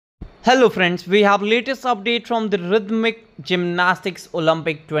Hello friends, we have latest update from the Rhythmic Gymnastics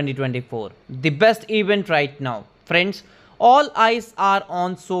Olympic 2024, the best event right now. Friends, all eyes are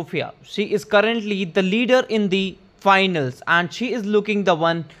on Sofia. She is currently the leader in the finals and she is looking the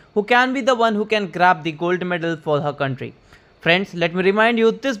one who can be the one who can grab the gold medal for her country. Friends, let me remind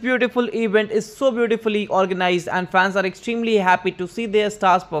you, this beautiful event is so beautifully organized and fans are extremely happy to see their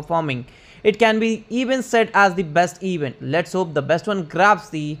stars performing. It can be even said as the best event. Let's hope the best one grabs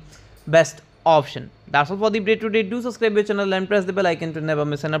the best option. That's all for the update today. Do subscribe to the channel and press the bell icon to never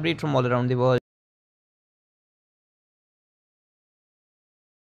miss an update from all around the world.